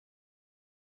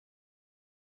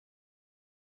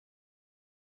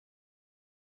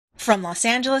From Los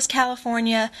Angeles,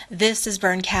 California, this is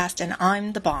Burncast and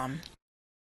I'm the bomb.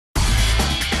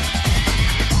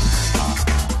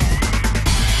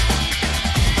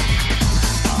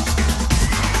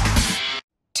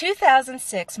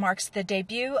 2006 marks the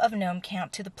debut of Gnome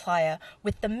Camp to the Playa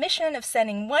with the mission of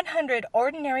sending 100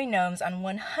 ordinary gnomes on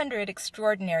 100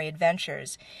 extraordinary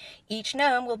adventures. Each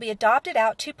gnome will be adopted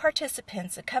out to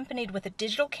participants accompanied with a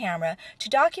digital camera to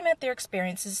document their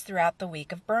experiences throughout the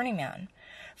week of Burning Man.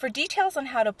 For details on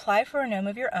how to apply for a gnome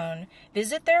of your own,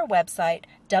 visit their website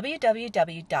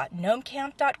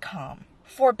www.gnomecamp.com.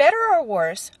 For better or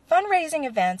worse, fundraising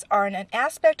events are an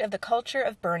aspect of the culture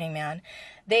of Burning Man.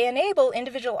 They enable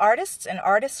individual artists and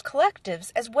artist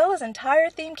collectives, as well as entire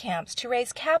theme camps, to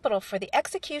raise capital for the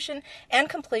execution and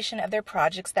completion of their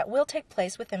projects that will take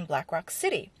place within Black Rock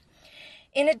City.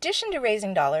 In addition to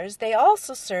raising dollars, they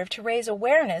also serve to raise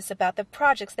awareness about the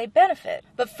projects they benefit.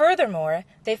 But furthermore,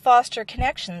 they foster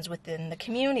connections within the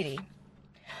community.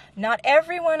 Not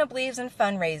everyone believes in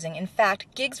fundraising. In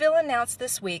fact, Giggsville announced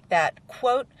this week that,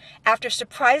 quote, after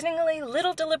surprisingly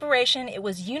little deliberation, it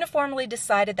was uniformly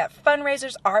decided that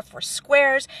fundraisers are for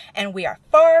squares, and we are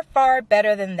far, far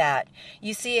better than that.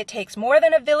 You see, it takes more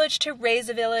than a village to raise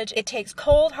a village. It takes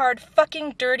cold, hard,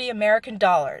 fucking dirty American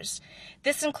dollars.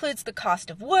 This includes the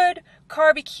cost of wood,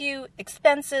 barbecue,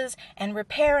 expenses, and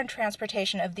repair and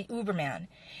transportation of the Uberman.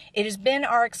 It has been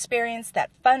our experience that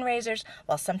fundraisers,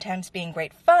 while sometimes being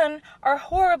great fun, are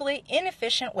horribly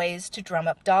inefficient ways to drum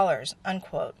up dollars,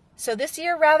 unquote. So this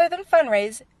year, rather than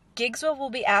fundraise, Giggsville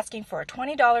will be asking for a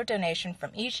 $20 donation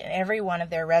from each and every one of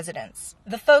their residents.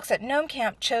 The folks at Gnome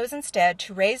Camp chose instead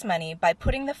to raise money by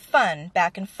putting the fun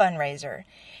back in fundraiser.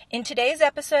 In today's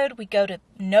episode, we go to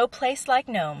No Place Like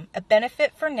Gnome, a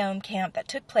benefit for Gnome Camp that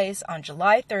took place on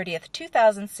July 30th,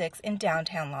 2006 in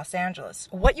downtown Los Angeles.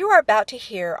 What you are about to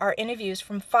hear are interviews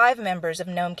from 5 members of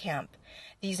Gnome Camp.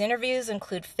 These interviews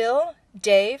include Phil,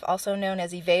 Dave, also known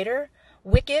as Evader,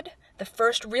 Wicked, the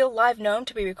first real live gnome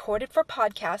to be recorded for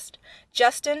podcast,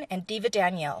 Justin, and Diva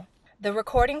Danielle. The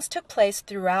recordings took place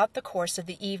throughout the course of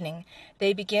the evening.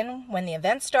 They begin when the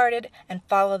event started and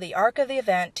follow the arc of the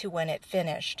event to when it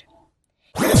finished.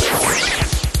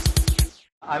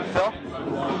 I'm Phil,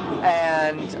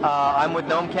 and I'm with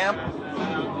Gnome Camp,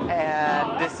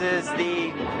 and this is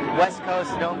the West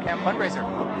Coast Gnome Camp fundraiser.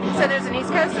 So there's an East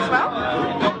Coast as well?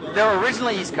 They're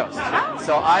originally East Coast,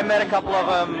 so I met a couple of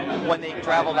them when they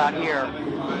traveled out here,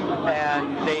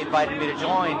 and they invited me to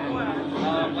join.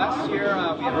 Last year,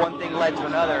 one thing led to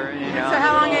another. You know. So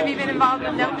how long have you been involved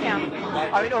with Gnome Camp?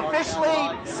 I mean, officially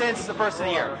since the first of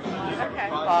the year. Okay.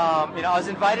 I was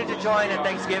invited to join at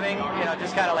Thanksgiving,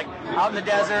 just kind of like out in the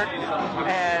desert,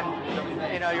 and,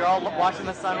 you're all watching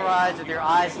the sunrise with your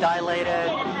eyes dilated,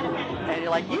 and you're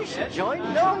like, you should join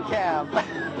Gnome Camp.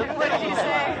 What did you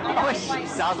say? Oh,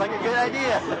 sounds like a good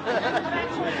idea.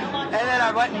 And then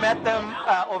I went and met them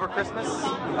over Christmas,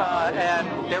 and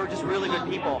they were just really good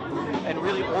people, and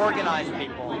really organized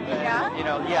people. And,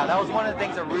 Yeah? That was one of the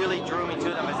things that really drew me to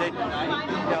them, is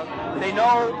they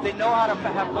know how to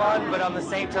have fun, but on the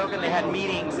same token, they had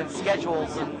meetings and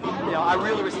schedules, and I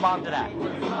really respond to that,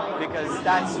 because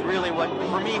that's really what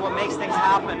makes things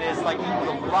happen is like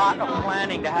a lot of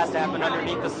planning that has to happen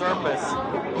underneath the surface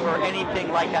for anything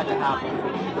like that to happen.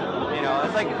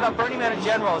 It's like Burning Man in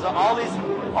general is all this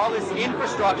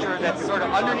infrastructure that's sort of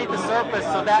underneath the surface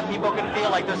so that people can feel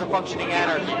like there's a functioning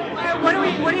anarchy. What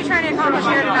are you trying to accomplish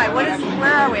here tonight?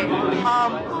 Where are we?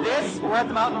 We're at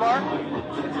the Mountain Bar,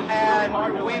 and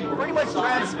we've pretty much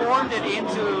transformed it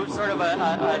into sort of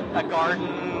a garden,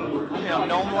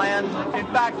 gnome land. In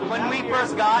fact, when we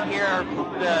first got here,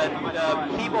 the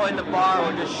people in the bar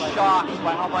were just shocked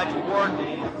by how much work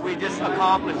we just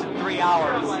accomplished in 3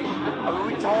 hours.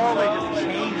 We totally just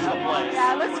changed the place.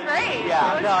 Yeah, it looks great.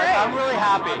 Yeah, it looks great. I'm really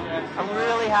happy. I'm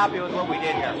really happy with what we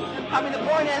did here. I mean, the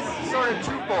point is sort of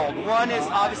twofold. One is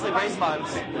obviously raise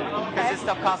funds, because this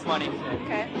stuff costs money.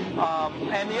 Okay.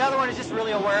 And the other one is just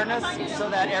really awareness, so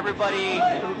that everybody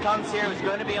who comes here who's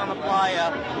going to be on the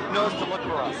playa knows to look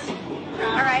for us.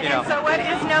 All right, and so what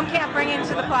is Gnome Camp bringing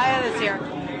to the playa this year?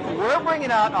 We're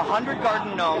bringing out 100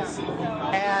 garden gnomes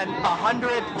and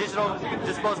 100 digital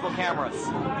disposable cameras.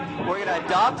 We're going to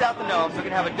adopt out the gnomes. We're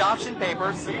going to have adoption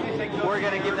papers. We're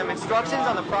going to give them instructions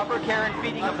on the proper care and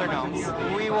feeding of their gnomes.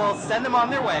 We will send them on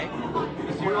their way.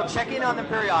 We will check in on them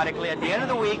periodically. At the end of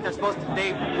the week,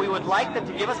 we would like them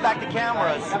to give us back the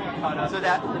cameras so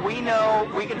that we know,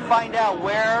 we can find out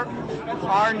where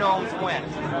our gnomes went.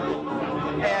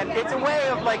 And it's a way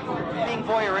of being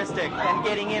voyeuristic and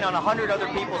getting in on 100 other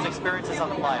people's experiences on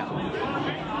the playa.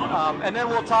 And then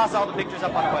we'll toss all the pictures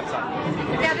up on the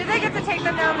website. Now, did they get to take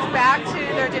the gnomes back to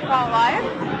their default life?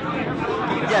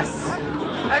 Yes.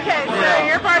 Okay, so Yeah.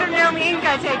 you're part of Gnome Inc.,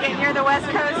 I take it, and you're the West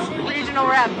Coast regional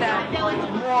rep then.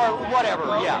 More, whatever,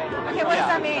 yeah. Okay, what Yeah. does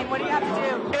that mean? What do you have to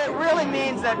do? It really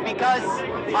means that because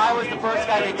I was the first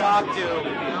guy they talked to,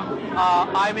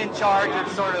 I'm in charge of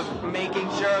sort of making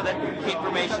sure that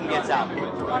information gets out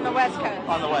On the West Coast.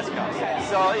 on the West Coast.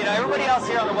 So, everybody else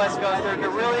here on the West Coast, they're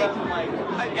really,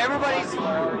 everybody's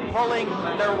pulling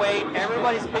their weight,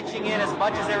 everybody's pitching in as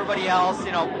much as everybody else.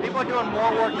 People are doing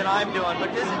more work than I'm doing,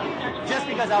 but this is just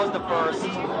because I was the first,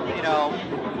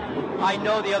 I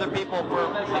know the other people for,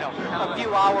 a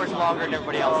few hours longer than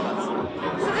everybody else does.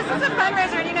 So this is a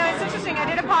fundraiser, and it's interesting. I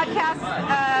did a podcast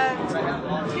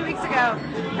 2 weeks ago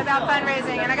about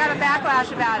fundraising, and I got a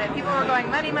backlash about it. People were going,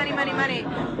 money, money, money, money.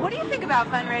 What do you think about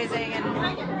fundraising? And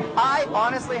I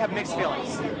honestly have mixed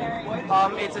feelings.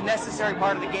 It's a necessary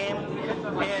part of the game.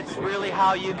 It's really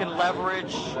how you can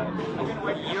leverage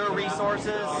your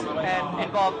resources and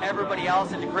involve everybody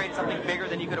else and to create something bigger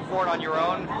than you could afford on your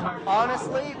own.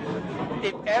 Honestly,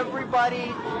 if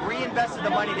everybody reinvested the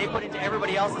money they put into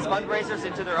everybody else's fundraisers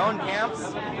into their own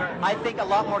camps, I think a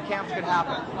lot more camps could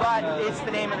happen. But it's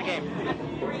the name of the game.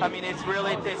 I mean, it's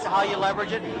how you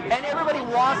leverage it. And everybody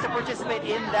wants to participate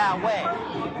in that way.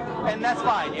 And that's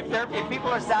fine. If people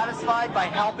are satisfied by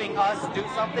helping us do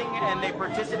something and they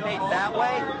participate that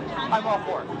way, I'm all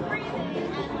for it.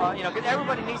 Because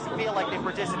everybody needs to feel like they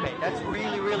participate. That's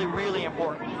really, really, really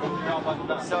important.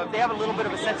 So if they have a little bit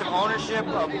of a sense of ownership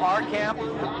of our camp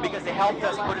because they helped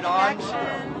us put it on,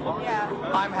 yeah.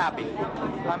 I'm happy.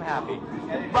 I'm happy.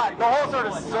 But the whole sort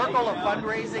of circle of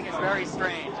fundraising is very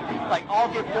strange. Like,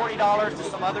 I'll give $40 to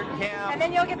some other camp. And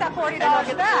then you'll get that $40 and I'll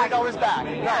get back. the $40 back.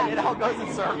 Yeah. Right, it all goes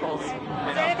in circles. Is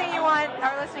there anything you want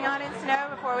our listening audience to know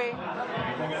before we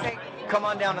say? Come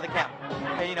on down to the camp.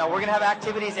 And, we're going to have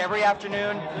activities every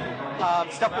afternoon,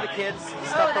 stuff for the kids,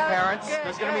 stuff for parents. Good,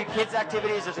 There's going to be kids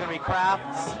activities, there's going to be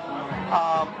crafts.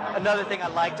 Another thing I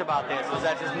liked about this was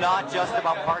that it's not just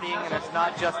about partying and it's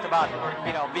not just about,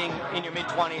 being in your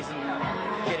mid-20s and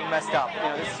getting messed up.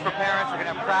 This is for parents. We're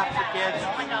going to have crafts for kids.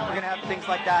 We're going to have things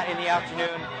like that in the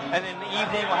afternoon. And then in the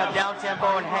evening, we'll have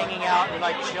down-tempo and hanging out and,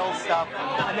 chill stuff.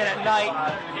 And then at night,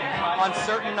 on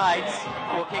certain nights,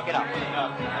 we'll kick it up.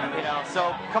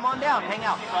 So come on down, hang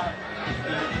out.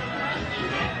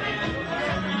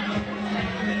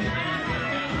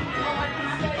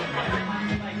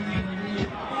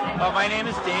 My name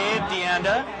is Dave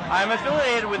Deanda. I'm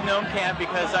affiliated with Gnome Camp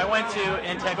because I went to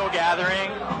Integral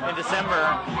Gathering in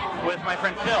December with my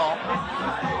friend Phil,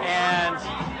 and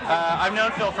I've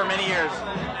known Phil for many years,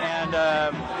 and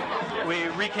we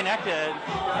reconnected,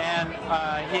 and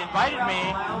he invited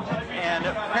me, and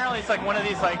apparently it's like one of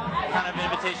these kind of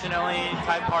invitation-only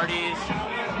type parties,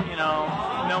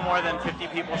 no more than 50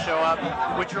 people show up,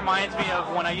 which reminds me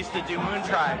of when I used to do Moon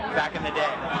Tribe back in the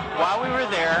day. While we were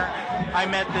there, I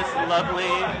met this lovely,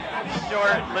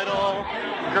 short, little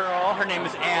girl. Her name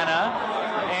is Anna,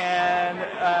 and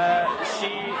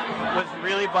she was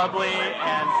really bubbly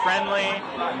and friendly,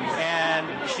 and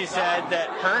she said that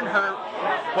her and her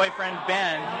boyfriend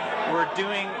Ben were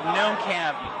doing Gnome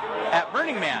Camp at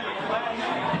Burning Man.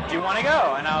 Do you want to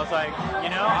go? And I was like,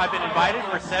 I've been invited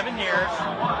for 7 years,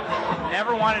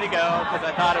 never wanted to go because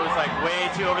I thought it was way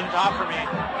too over the top for me.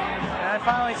 And I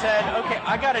finally said, okay,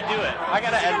 I got to do it. I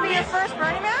got to at It's going to be your least. first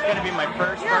Burning Man? It's going to be my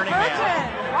first You're Burning a virgin.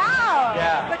 Man. Wow.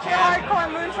 Yeah. But you're a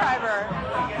hardcore Moon Triber.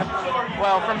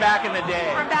 Well, from back in the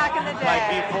day. From back in the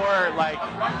day. Before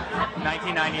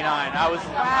 1999. I was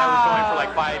going for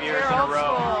 5 years You're in a old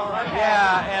row. school. Okay.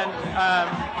 Yeah, and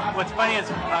what's funny is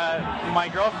my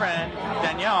girlfriend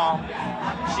Danielle,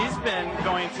 she's been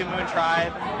going to Moon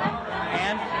Tribe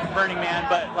and Burning Man,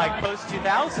 but post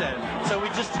 2000. So we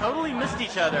just totally missed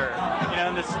each other,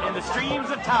 in the streams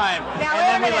of time. Now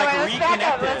and wait a then minute, we let's back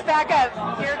up. reconnected. Let's back up.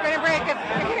 You're going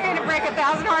to break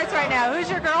 1,000 hearts right now. Who's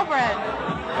your girlfriend?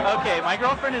 Okay, my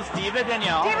girlfriend is Diva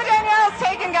Danielle. Diva Danielle's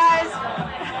taken, guys.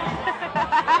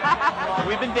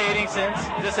 We've been dating since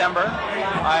December.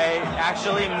 I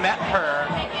actually met her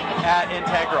at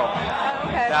Integral.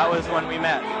 Okay. That was when we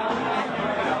met.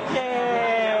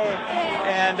 Yay!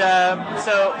 And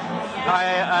so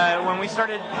when we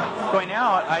started going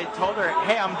out, I told her,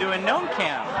 hey, I'm doing Gnome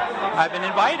Camp. I've been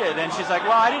invited. And she's like,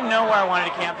 well, I didn't know where I wanted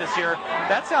to camp this year.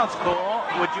 That sounds cool.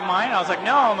 Would you mind? I was like,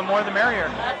 no, the more the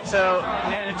merrier. So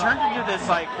and it turned into this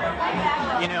thing.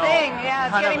 Yeah,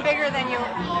 it's getting bigger than you.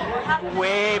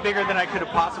 Way bigger than I could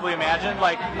have possibly imagined.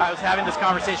 I was having this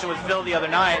conversation with Phil the other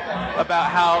night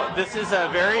about how this is a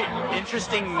very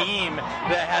interesting meme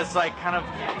that has like kind of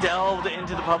delved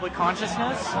into the public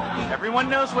consciousness. Everyone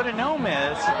knows what a gnome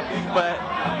is, but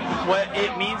what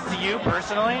it means to you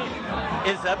personally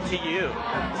is up to you.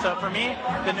 So for me,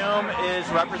 the gnome is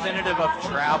representative of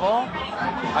travel.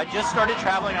 I just started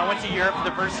traveling. I went to Europe for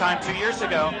the first time 2 years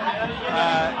ago,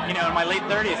 in my late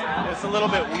 30s. It's a little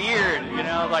bit weird,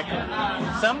 like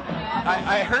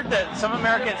I heard that some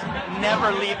Americans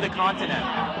never leave the continent.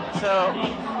 So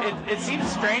it seems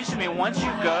strange to me. Once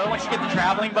you get the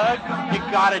traveling bug, you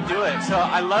gotta do it. So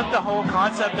I love the whole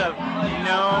concept of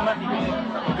gnome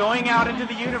going out into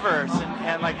the universe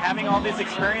and like having all these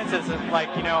experiences, and like,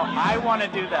 I want to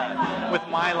do that with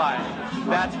my life.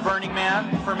 That's Burning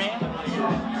Man for me.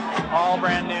 All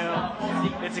brand new.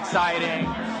 It's exciting.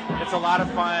 It's a lot of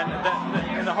fun.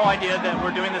 And the whole idea that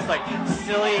we're doing this like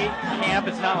silly camp,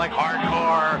 it's not like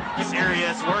hardcore,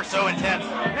 serious, we're so intense.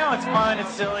 No, it's fun,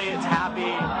 it's silly, it's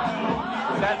happy.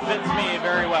 That fits me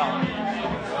very well.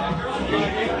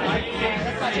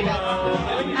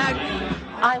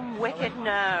 I'm Wicked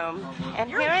Gnome, and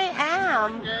here I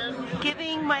am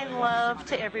giving my love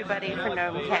to everybody for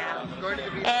Gnome Camp.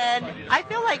 And I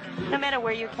feel like no matter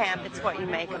where you camp, it's what you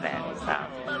make of it. So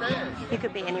you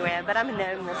could be anywhere, but I'm a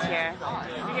gnome this year.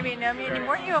 You're going to be a gnome.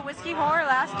 Weren't you a whiskey whore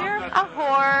last year? A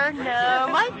whore,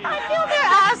 gnome. I feel there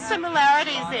are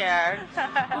similarities there.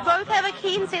 We both have a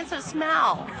keen sense of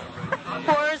smell.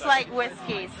 Whores like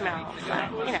whiskey smell, so,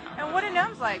 And what do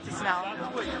gnomes like to smell?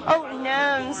 Oh,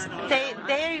 gnomes,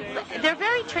 they're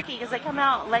very tricky because they come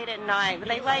out late at night, but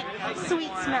they like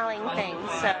sweet smelling things.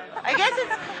 So I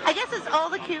guess it's all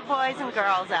the cute boys and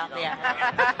girls out there.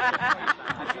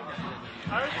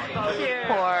 Cute.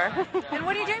 Poor. And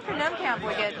what are you doing for Gnome Camp,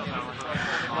 Wicked?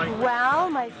 Well,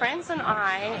 my friends and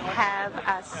I have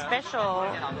a special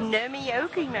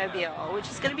Nomioki mobile, which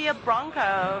is going to be a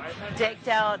Bronco decked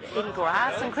out in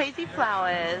grass and crazy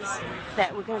flowers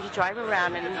that we're going to drive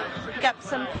around and pick up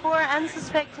some poor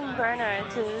unsuspecting burner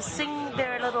to sing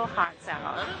their little hearts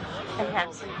out and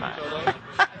have some fun.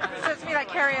 So it's going to be like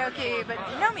karaoke, but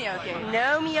Nomioki.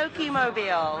 Nomioki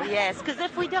mobile, yes, because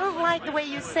if we don't like the way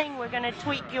you sing, we're going to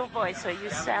tweak your voice so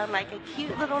you sound like a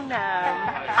cute little gnome.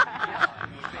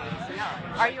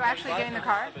 Are you actually getting the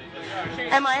car?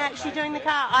 Am I actually doing the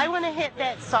car? I want to hit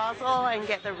that sawzall and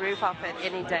get the roof off it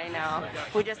any day now.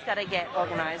 We just got to get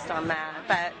organized on that.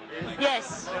 But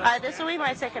yes, this will be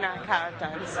my second car I've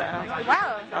done. So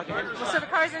wow. Okay. Well, so the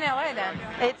car's in LA then?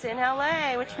 It's in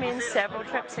LA, which means several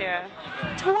trips here,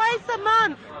 twice a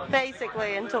month,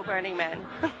 basically, until Burning Man.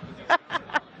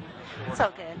 It's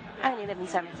all good. I only live in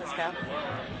San Francisco.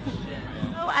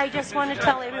 I just want to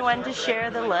tell everyone to share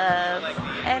the love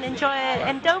and enjoy it,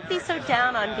 and don't be so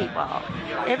down on people.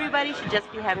 Everybody should just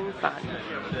be having fun.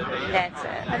 That's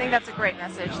it. I think that's a great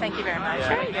message. Thank you very much.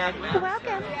 Very good. You're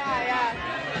welcome.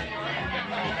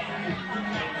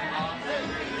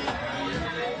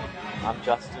 I'm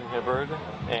Justin Hibbard,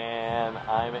 and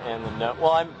I'm in the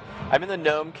I'm in the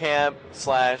Gnome Camp /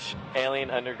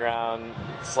 Alien Underground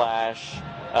 /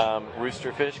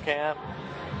 Roosterfish Camp,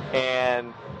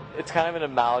 and it's kind of an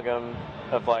amalgam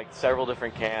of like several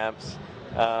different camps.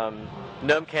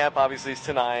 Gnome Camp obviously is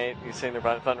tonight. You're seeing the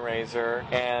fundraiser,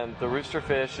 and the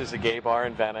Roosterfish is a gay bar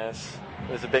in Venice.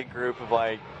 There's a big group of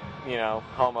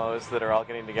homos that are all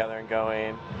getting together and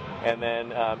going. And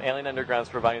then Alien Underground's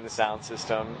providing the sound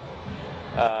system.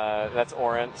 That's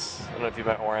Orance. I don't know if you've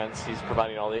met Orance. He's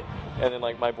providing all the... And then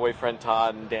my boyfriend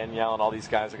Todd and Danielle and all these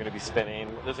guys are going to be spinning.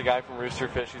 There's a guy from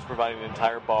Roosterfish who's providing an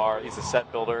entire bar. He's a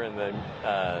set builder in the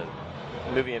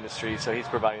movie industry, so he's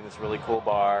providing this really cool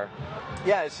bar.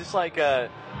 Yeah, it's just like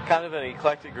kind of an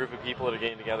eclectic group of people that are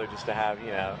getting together just to have,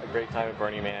 a great time at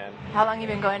Burning Man. How long have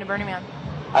you been going to Burning Man?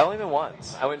 I've only been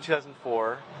once. I went in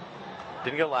 2004.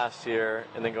 Didn't go last year,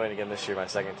 and then going again this year, my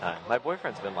second time. My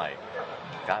boyfriend's been 5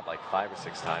 or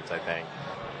 6 times, I think.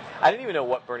 I didn't even know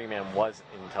what Burning Man was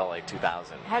until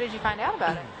 2000. How did you find out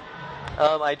about it?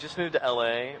 I just moved to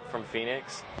LA from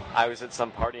Phoenix. I was at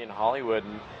some party in Hollywood,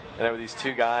 and there were these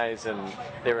two guys, and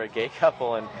they were a gay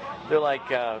couple, and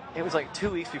they're it was 2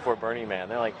 weeks before Burning Man.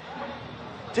 They're like,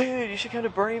 dude, you should come to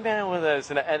Burning Man with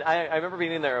us. And I remember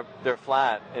being in their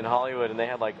flat in Hollywood, and they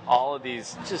had all of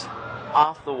these just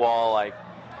off the wall,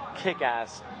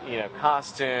 kick-ass,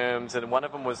 costumes, and one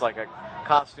of them was a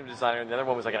costume designer, and the other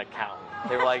one was an accountant.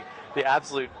 They were the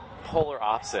absolute polar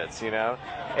opposites, and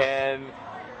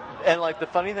And like the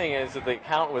funny thing is that the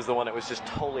account was the one that was just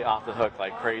totally off the hook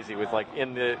like crazy with like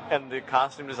and the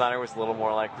costume designer was a little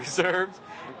more like reserved.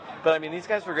 But I mean these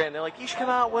guys were great and they're like, you should come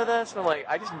out with us, and I'm like,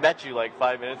 I just met you like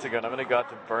 5 minutes ago and I'm gonna go out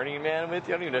to Burning Man with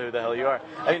you. I don't even know who the hell you are.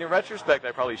 I mean in retrospect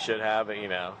I probably should have, but you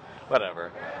know,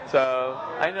 whatever. So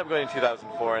I ended up going in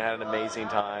 2004 and had an amazing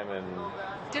time. And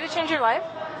Did it change your life?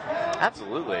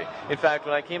 absolutely. In fact,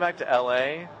 when I came back to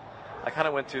LA, I kind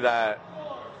of went through that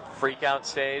freak out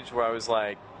stage where I was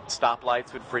like,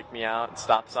 stoplights would freak me out and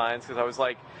stop signs because I was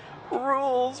like,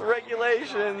 rules,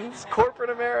 regulations, corporate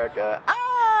America,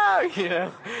 you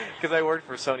know, because I worked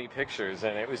for Sony Pictures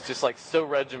and it was just like so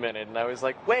regimented, and I was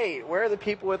like, wait, where are the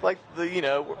people with like the, you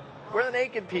know, where are the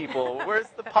naked people? Where's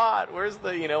the pot? Where's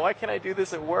the, you know, why can't I do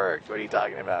this at work? What are you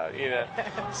talking about? You know,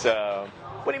 so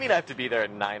what do you mean I have to be there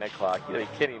at 9 o'clock? You're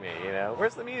kidding me, you know,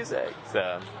 where's the music?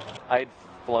 So I'd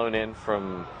flown in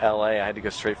from LA. I had to go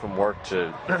straight from work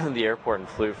to the airport and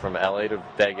flew from LA to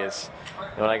Vegas.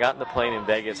 And when I got in the plane in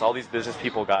Vegas, all these business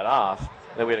people got off.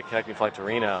 And then we had a connecting flight to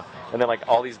Reno. And then like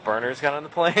all these burners got on the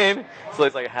plane. So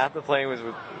it's like half the plane was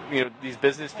with, you know, these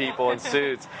business people in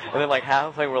suits. And then like half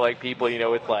the plane were like people, you know,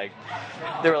 with like,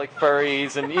 they were like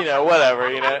furries and, you know,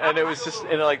 whatever, you know. And it was just,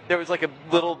 you know, like there was like a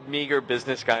little meager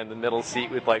business guy in the middle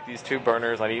seat with like these two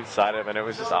burners on each side of him. And it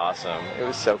was just awesome. It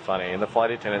was so funny. And the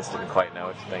flight attendants didn't quite know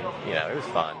what to think. You know, it was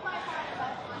fun.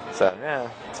 So yeah,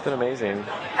 it's been amazing.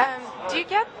 Do you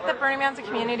get that Burning Man's a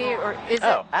community, or is it?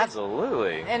 Oh,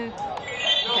 absolutely. And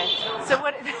okay, so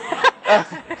what?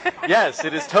 Yes,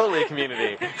 it is totally a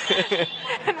community.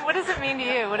 And what does it mean to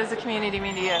you? What does a community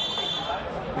mean to you?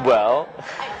 Well,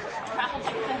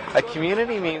 a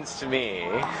community means to me.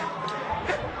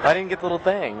 I didn't get the little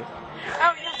thing.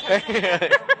 Oh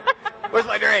yes. Where's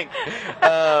my drink?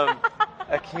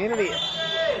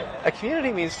 A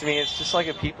community means to me it's just like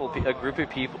a group of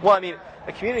people. Well, I mean,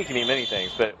 a community can mean many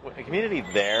things, but a community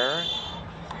there.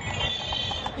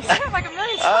 You said it like a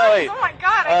million times. Oh, Oh my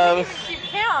God, I can't even keep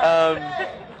count.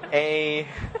 A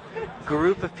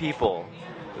group of people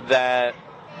that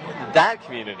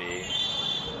community,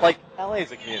 like LA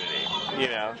is a community, you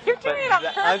know. You're doing it on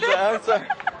purpose. I'm sorry.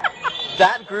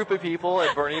 That group of people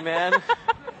at Burning Man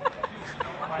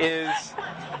is,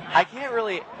 I can't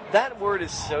really. That word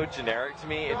is so generic to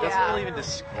me. It doesn't really even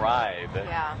describe.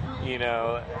 Yeah. You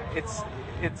know, it's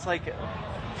like,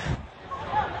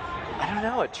 I don't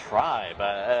know, a tribe.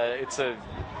 It's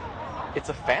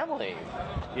a family.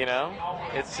 You know,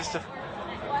 it's just an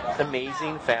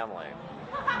amazing family.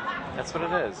 That's what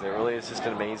it is. It really is just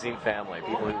an amazing family.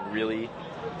 People who really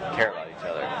care about each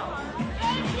other.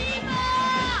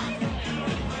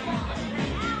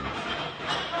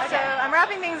 So I'm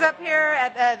wrapping things up here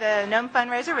at the Gnome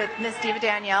Fundraiser with Miss Diva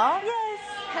Danielle. Yes.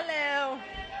 Hello.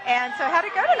 And so how'd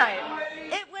it go tonight?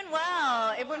 It went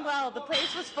well. It went well. The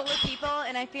place was full of people,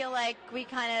 and I feel like we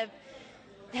kind of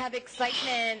have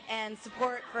excitement and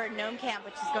support for Gnome Camp,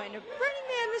 which is going to Burning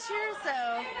Man this year.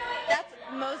 So that's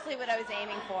mostly what I was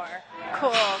aiming for.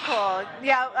 Cool.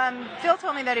 Yeah, Phil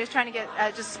told me that he was trying to get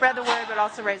just spread the word, but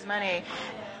also raise money.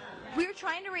 We were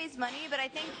trying to raise money, but I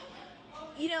think,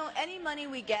 you know, any money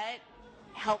we get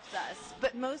helps us.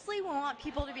 But mostly we want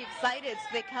people to be excited,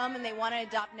 so they come and they want to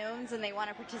adopt gnomes and they want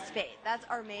to participate. That's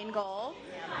our main goal.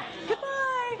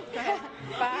 Goodbye.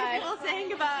 Bye. People saying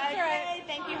goodbye. Right. Yay,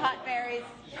 thank you, Hot Berries.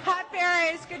 Hot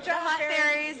berries. Good The job, Hot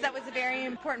Berries, that was a very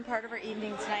important part of our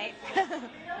evening tonight.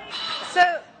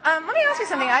 So let me ask you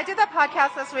something. I did that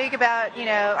podcast last week about, you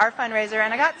know, our fundraiser,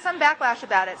 and I got some backlash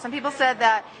about it. Some people said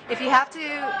that if you have to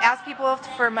ask people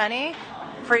for money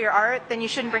for your art, then you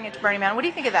shouldn't bring it to Burning Man. What do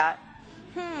you think of that?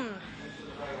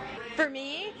 For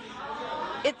me,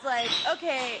 it's like,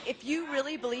 okay, if you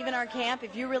really believe in our camp,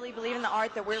 if you really believe in the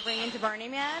art that we're bringing to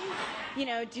Burning Man, you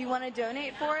know, do you want to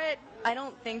donate for it? I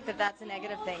don't think that that's a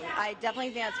negative thing. I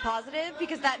definitely think that's positive,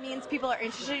 because that means people are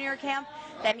interested in your camp.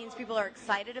 That means people are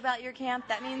excited about your camp.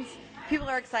 That means people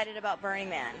are excited about Burning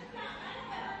Man.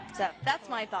 So that's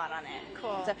my thought on it.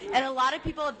 Cool. So, and a lot of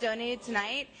people have donated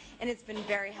tonight, and it's been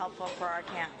very helpful for our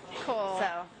camp. Cool.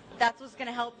 So that's what's going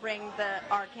to help bring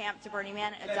our camp to Burning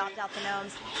Man, adopt out the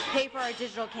gnomes, pay for our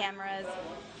digital cameras,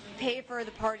 pay for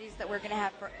the parties that we're going to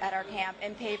have at our camp,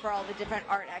 and pay for all the different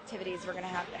art activities we're going to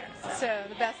have there. So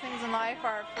the best things in life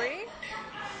are free?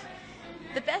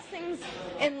 The best things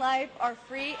in life are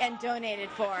free and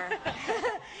donated for.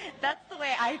 That's the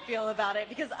way I feel about it,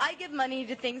 because I give money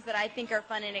to things that I think are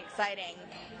fun and exciting,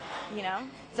 you know?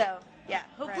 So, yeah,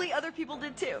 hopefully other people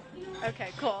did too.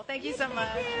 Okay, cool. Thank you so much.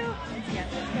 Thank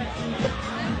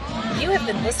you. You have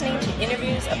been listening to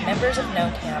interviews of members of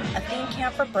Gnome Camp, a theme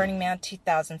camp for Burning Man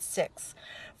 2006.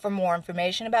 For more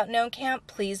information about Gnome Camp,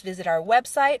 please visit our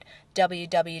website,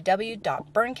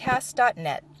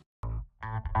 www.burncast.net.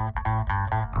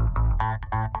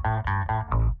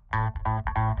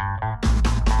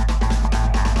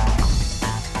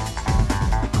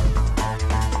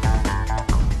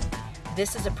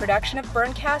 This is a production of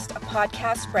Burncast, a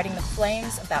podcast spreading the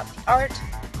flames about the art,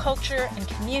 culture, and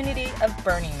community of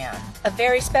Burning Man. A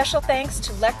very special thanks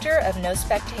to Lecter of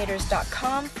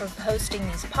NoSpectators.com for hosting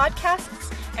these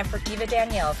podcasts, and for Diva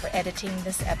Danielle for editing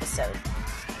this episode.